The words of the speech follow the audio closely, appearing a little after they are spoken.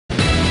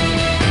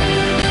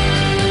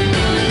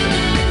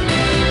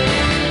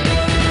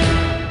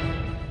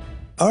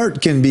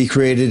Art can be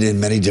created in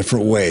many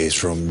different ways,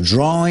 from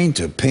drawing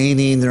to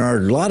painting. There are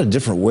a lot of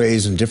different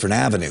ways and different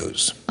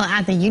avenues. Well,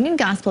 at the Union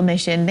Gospel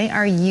Mission, they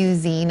are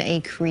using a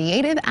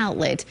creative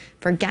outlet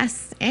for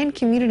guests and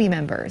community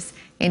members.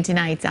 In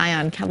tonight's Eye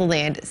on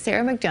KELOLAND,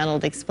 Sarah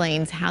McDonald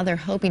explains how they're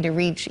hoping to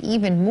reach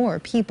even more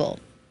people.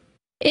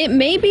 It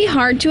may be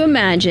hard to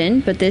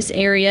imagine, but this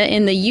area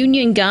in the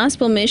Union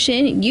Gospel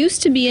Mission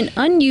used to be an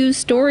unused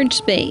storage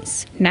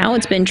space. Now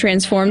it's been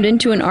transformed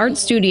into an art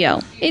studio.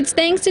 It's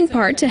thanks in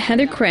part to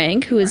Heather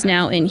Craig, who is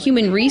now in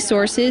Human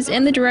Resources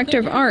and the Director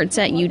of Arts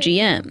at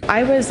UGM.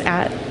 I was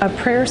at a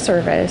prayer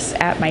service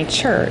at my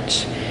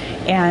church,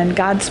 and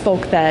God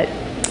spoke that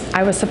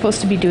I was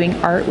supposed to be doing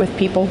art with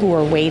people who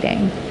were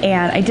waiting,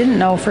 and I didn't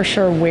know for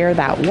sure where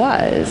that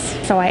was.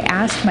 So I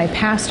asked my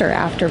pastor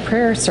after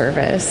prayer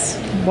service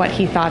what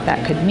he thought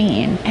that could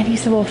mean. And he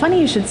said, well,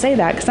 funny you should say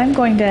that, because I'm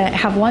going to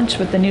have lunch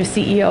with the new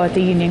CEO at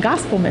the Union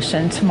Gospel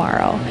Mission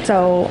tomorrow.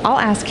 So I'll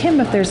ask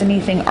him if there's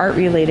anything art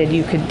related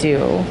you could do.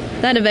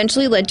 That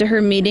eventually led to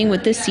her meeting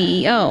with the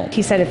CEO.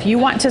 He said, if you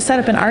want to set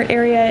up an art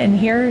area in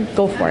here,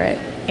 go for it.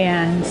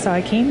 And so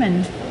I came,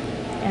 and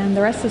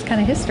the rest is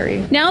kind of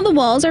history. Now the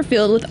walls are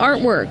filled with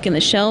artwork and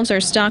the shelves are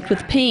stocked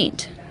with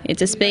paint.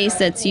 It's a space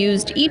that's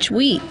used each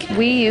week.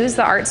 We use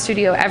the art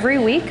studio every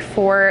week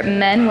for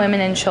men, women,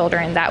 and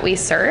children that we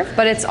serve,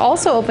 but it's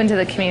also open to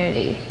the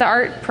community. The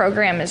art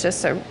program is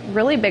just a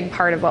really big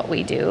part of what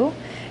we do.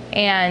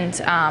 And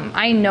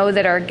I know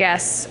that our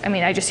guests,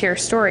 I just hear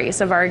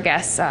stories of our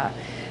guests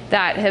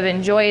that have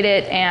enjoyed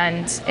it,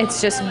 and it's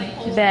just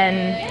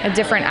been a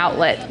different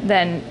outlet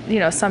than,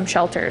 some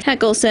shelters.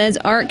 Heckel says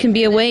art can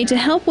be a way to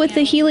help with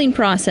the healing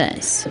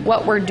process.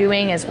 What we're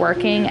doing is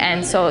working,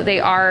 and so they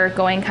are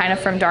going kind of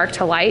from dark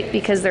to light,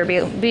 because they're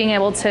being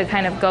able to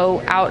kind of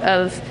go out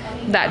of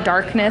that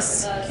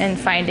darkness and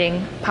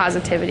finding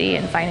positivity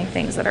and finding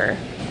things that are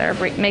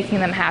making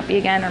them happy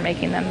again, or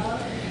making them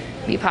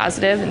be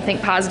positive and think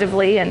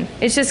positively, and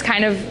it's just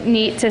kind of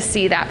neat to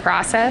see that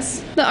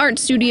process. The art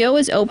studio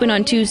is open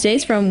on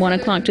Tuesdays from 1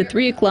 o'clock to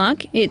 3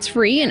 o'clock. It's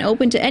free and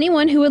open to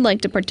anyone who would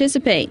like to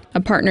participate.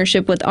 A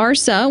partnership with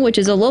ARSA, which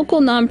is a local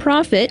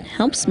nonprofit,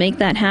 helps make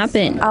that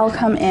happen. I'll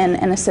come in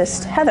and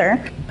assist Heather,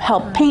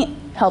 help paint,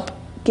 help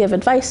give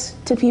advice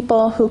to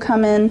people who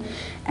come in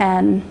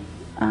and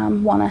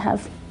want to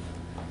have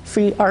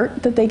free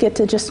art that they get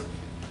to just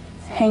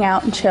hang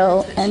out and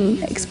chill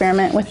and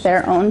experiment with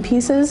their own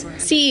pieces.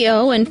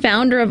 CEO and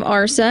founder of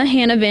ARSA,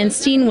 Hannah Van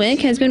Steenwyk,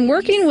 has been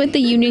working with the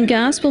Union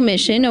Gospel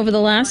Mission over the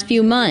last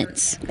few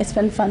months. It's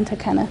been fun to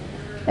kind of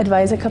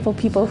advise a couple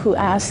people who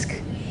ask,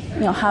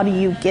 how do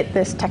you get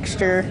this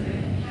texture?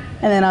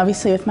 And then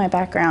obviously with my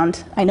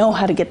background, I know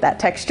how to get that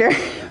texture,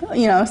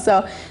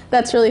 so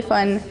that's really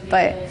fun.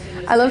 But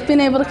I love being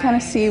able to kind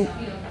of see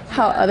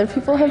how other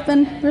people have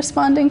been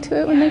responding to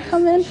it when they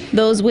come in.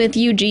 Those with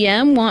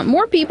UGM want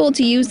more people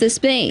to use the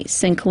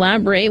space and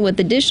collaborate with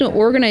additional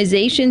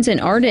organizations and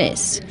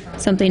artists,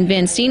 something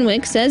Van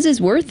Steenwyk says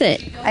is worth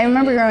it. I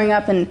remember growing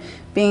up and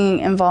being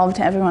involved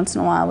every once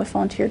in a while with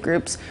volunteer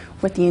groups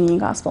with the Union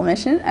Gospel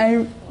Mission.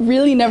 I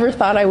really never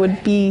thought I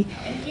would be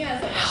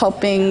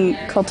helping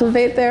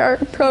cultivate their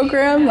art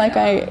program like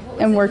I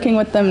am working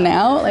with them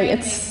now.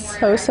 It's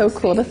so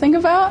cool to think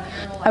about.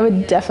 I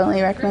would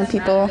definitely recommend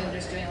people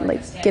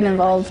get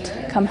involved,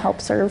 come help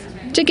serve.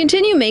 To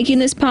continue making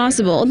this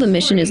possible, the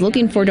mission is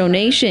looking for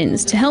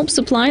donations to help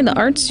supply the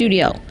art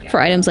studio for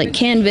items like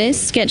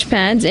canvas, sketch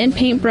pads, and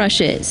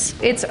paintbrushes.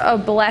 It's a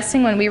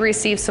blessing when we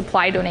receive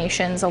supply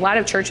donations. A lot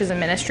of churches and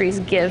ministries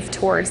give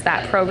towards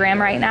that program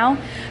right now,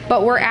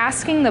 but we're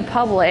asking the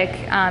public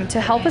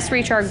to help us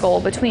reach our goal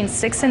between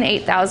 $6,000 and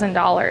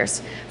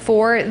 $8,000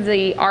 for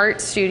the art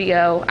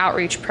studio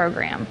outreach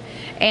program.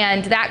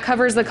 And that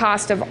covers the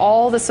cost of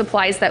all the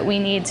supplies that we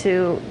need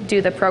to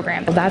do the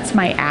program. That's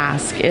my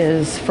ask,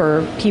 is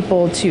for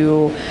people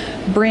to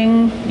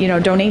bring,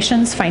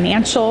 donations,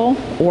 financial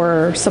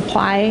or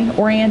supply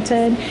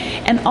oriented,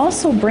 and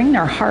also bring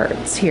their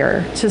hearts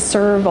here to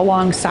serve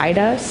alongside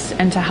us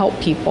and to help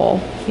people,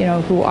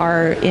 who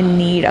are in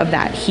need of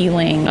that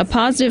healing. A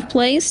positive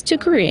place to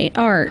create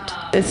art.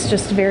 It's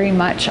just very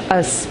much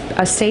a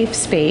safe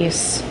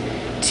space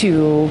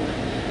to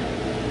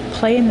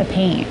play in the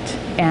paint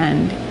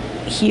and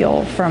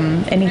heal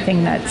from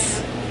anything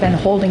that's been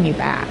holding you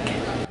back.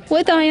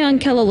 With Eye on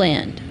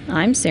KELOLAND,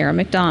 I'm Sarah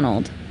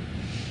McDonald.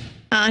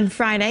 On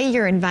Friday,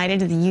 you're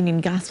invited to the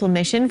Union Gospel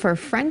Mission for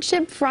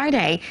Friendship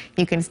Friday.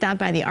 You can stop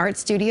by the art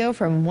studio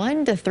from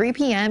 1 to 3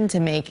 p.m. to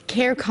make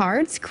care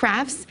cards,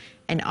 crafts,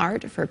 and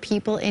art for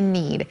people in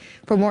need.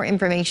 For more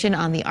information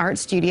on the art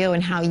studio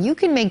and how you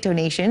can make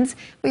donations,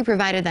 we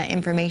provided that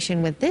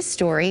information with this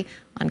story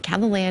on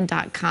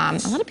KELOLAND.com.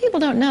 A lot of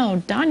people don't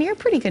know, Don, you're a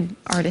pretty good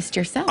artist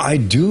yourself. I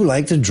do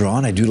like to draw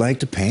and I do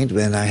like to paint,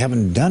 and I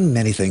haven't done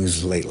many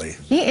things lately.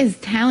 He is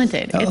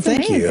talented. Oh, it's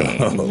thank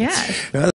amazing. you. Yes.